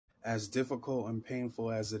As difficult and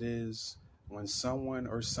painful as it is, when someone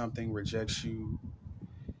or something rejects you,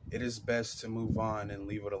 it is best to move on and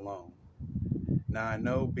leave it alone. Now, I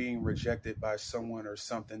know being rejected by someone or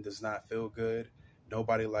something does not feel good.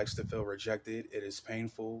 Nobody likes to feel rejected. It is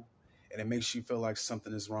painful and it makes you feel like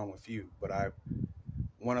something is wrong with you. But I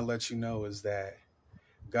want to let you know is that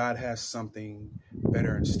God has something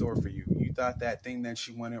better in store for you. You thought that thing that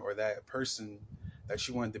you wanted or that person that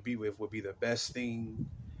you wanted to be with would be the best thing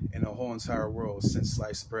in the whole entire world since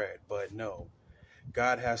sliced bread. But no,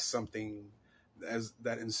 God has something as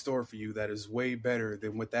that in store for you that is way better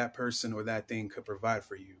than what that person or that thing could provide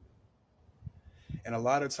for you. And a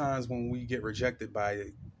lot of times when we get rejected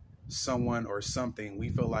by someone or something, we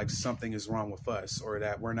feel like something is wrong with us or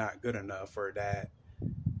that we're not good enough or that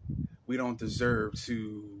we don't deserve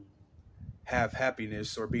to have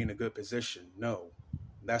happiness or be in a good position. No,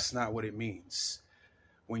 that's not what it means.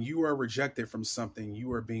 When you are rejected from something,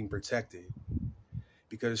 you are being protected.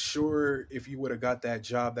 Because sure, if you would have got that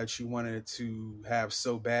job that you wanted to have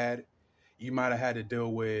so bad, you might have had to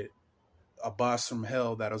deal with a boss from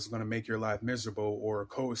hell that was going to make your life miserable, or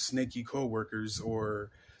snaky coworkers, or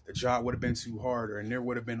the job would have been too hard, and there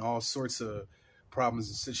would have been all sorts of problems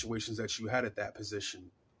and situations that you had at that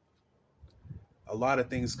position. A lot of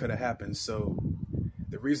things could have happened. So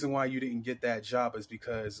the reason why you didn't get that job is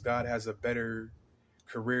because God has a better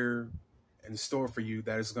career in store for you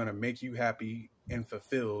that is going to make you happy and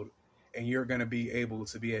fulfilled, and you're going to be able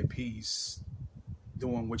to be at peace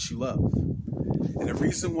doing what you love. And the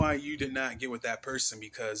reason why you did not get with that person,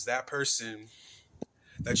 because that person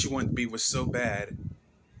that you wanted to be was so bad,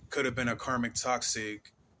 could have been a karmic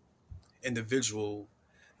toxic individual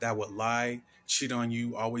that would lie, cheat on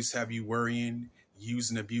you, always have you worrying, use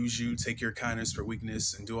and abuse you, take your kindness for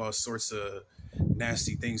weakness, and do all sorts of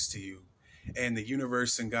nasty things to you. And the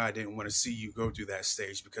universe and God didn't want to see you go through that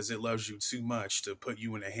stage because it loves you too much to put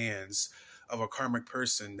you in the hands of a karmic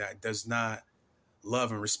person that does not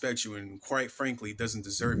love and respect you and quite frankly doesn't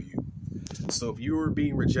deserve you. So if you are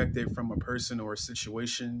being rejected from a person or a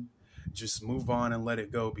situation, just move on and let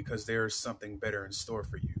it go because there is something better in store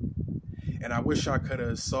for you. And I wish I could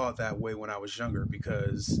have saw it that way when I was younger,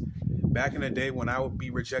 because back in the day when I would be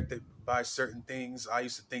rejected by certain things, I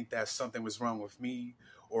used to think that something was wrong with me,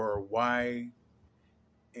 or why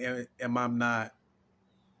am I not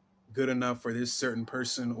good enough for this certain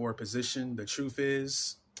person or position. The truth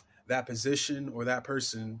is that position or that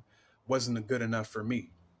person wasn't good enough for me,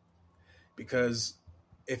 because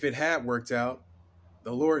if it had worked out,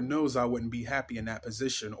 the Lord knows I wouldn't be happy in that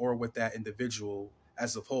position or with that individual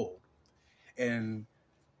as a whole. And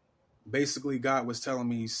basically God was telling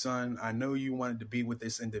me, son, I know you wanted to be with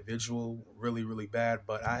this individual really, really bad,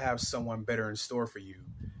 but I have someone better in store for you.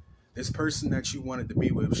 This person that you wanted to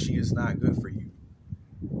be with, she is not good for you.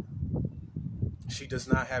 She does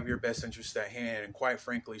not have your best interest at hand. And quite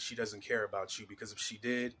frankly, she doesn't care about you, because if she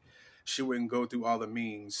did, she wouldn't go through all the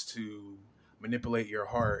means to manipulate your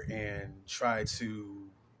heart and try to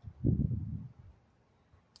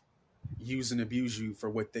use and abuse you for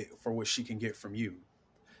what she can get from you.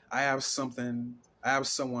 I have someone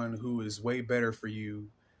who is way better for you,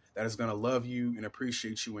 that is going to love you and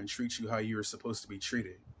appreciate you and treat you how you are supposed to be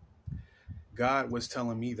treated. God was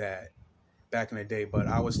telling me that back in the day, but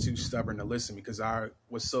I was too stubborn to listen because I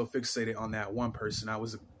was so fixated on that one person. I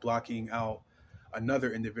was blocking out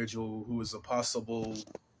another individual who was a possible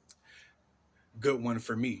good one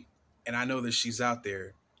for me. And I know that she's out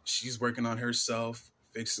there. She's working on herself,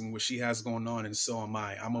 fixing what she has going on, and so am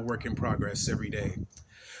I. I'm a work in progress every day.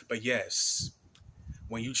 But yes,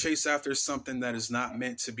 when you chase after something that is not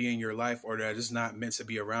meant to be in your life or that is not meant to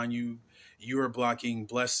be around you, you are blocking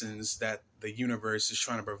blessings that the universe is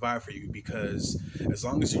trying to provide for you. Because as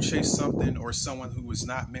long as you chase something or someone who is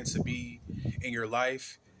not meant to be in your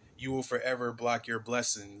life, you will forever block your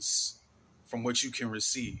blessings from what you can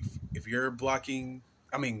receive. If you're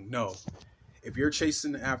if you're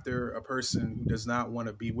chasing after a person who does not want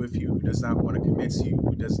to be with you, who does not want to commit to you,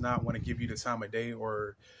 who does not want to give you the time of day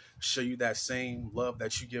or show you that same love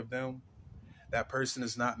that you give them, that person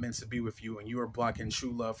is not meant to be with you, and you are blocking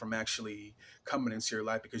true love from actually coming into your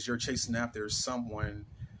life because you're chasing after someone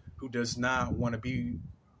who does not want to be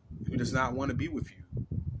with you.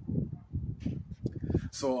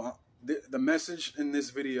 So the message in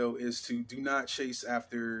this video is to do not chase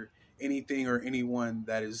after anything or anyone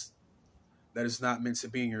that is not meant to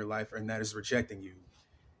be in your life and that is rejecting you.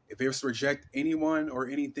 If it's reject anyone or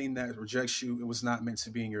anything that rejects you, it was not meant to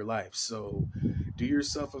be in your life. So do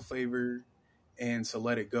yourself a favor and to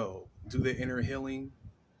let it go. Do the inner healing.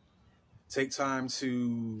 Take time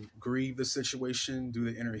to grieve the situation,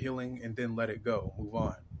 do the inner healing, and then let it go. Move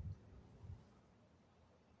on.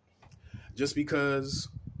 Just because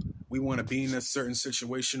we want to be in a certain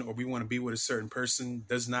situation or we want to be with a certain person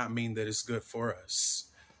does not mean that it's good for us.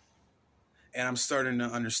 And I'm starting to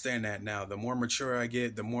understand that now. The more mature I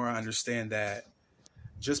get, the more I understand that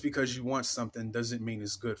just because you want something doesn't mean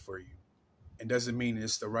it's good for you. And doesn't mean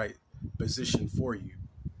it's the right position for you.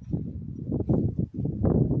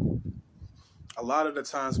 A lot of the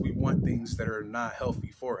times we want things that are not healthy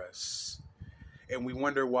for us. And we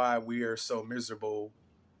wonder why we are so miserable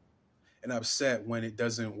and upset when it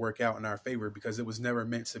doesn't work out in our favor, because it was never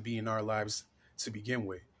meant to be in our lives to begin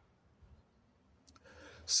with.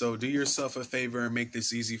 So do yourself a favor and make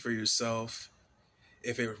this easy for yourself.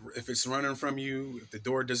 If it's running from you, if the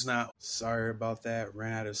door does not, sorry about that,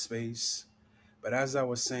 ran out of space. But as I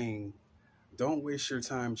was saying, don't waste your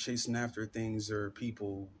time chasing after things or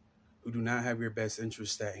people who do not have your best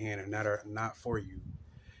interest at hand and that are not for you.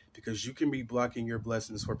 Because you can be blocking your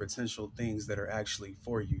blessings for potential things that are actually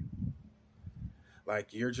for you.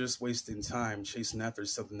 Like, you're just wasting time chasing after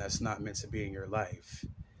something that's not meant to be in your life.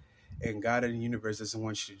 And God and the universe doesn't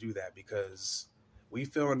want you to do that, because we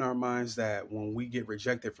feel in our minds that when we get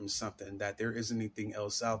rejected from something, that there isn't anything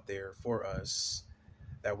else out there for us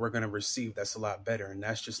that we're going to receive that's a lot better. And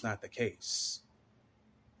that's just not the case.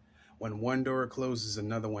 When one door closes,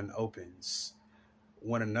 another one opens.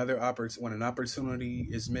 When an opportunity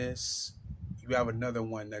is missed, you have another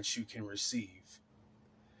one that you can receive.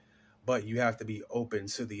 But you have to be open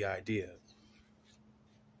to the idea.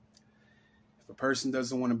 If a person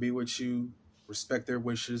doesn't want to be with you, respect their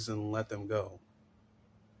wishes and let them go.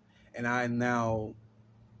 And I now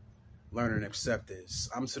learn and accept this.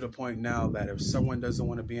 I'm to the point now that if someone doesn't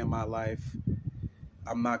want to be in my life,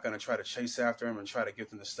 I'm not going to try to chase after them and try to get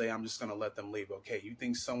them to stay. I'm just going to let them leave. Okay, you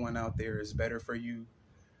think someone out there is better for you?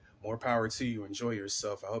 More power to you. Enjoy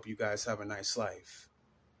yourself. I hope you guys have a nice life.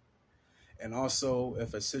 And also,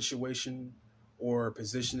 if a situation or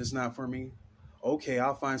position is not for me, okay,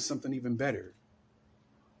 I'll find something even better.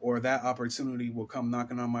 Or that opportunity will come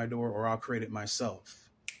knocking on my door, or I'll create it myself.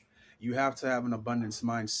 You have to have an abundance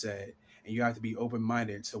mindset, and you have to be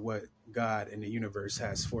open-minded to what God and the universe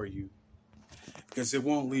has for you. Because it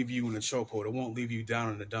won't leave you in a chokehold. It won't leave you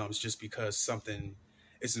down in the dumps just because something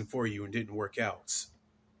isn't for you and didn't work out.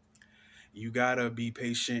 You got to be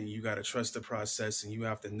patient. You got to trust the process, and you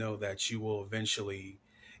have to know that you will eventually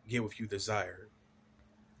get what you desire.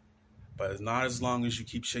 But not as long as you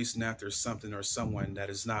keep chasing after something or someone that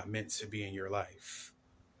is not meant to be in your life.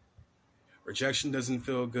 Rejection doesn't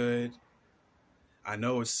feel good. I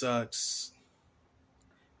know it sucks.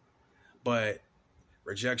 But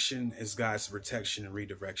rejection is God's protection and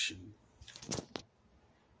redirection.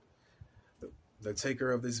 The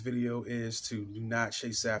taker of this video is to do not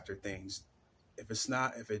chase after things.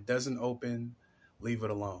 If it doesn't open, leave it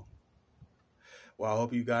alone. Well, I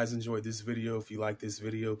hope you guys enjoyed this video. If you like this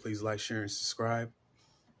video, please like, share, and subscribe.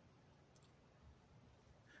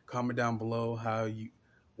 Comment down below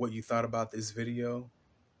what you thought about this video.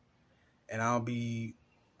 And I'll be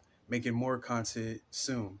making more content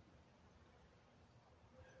soon.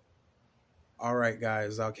 All right,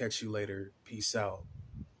 guys, I'll catch you later. Peace out.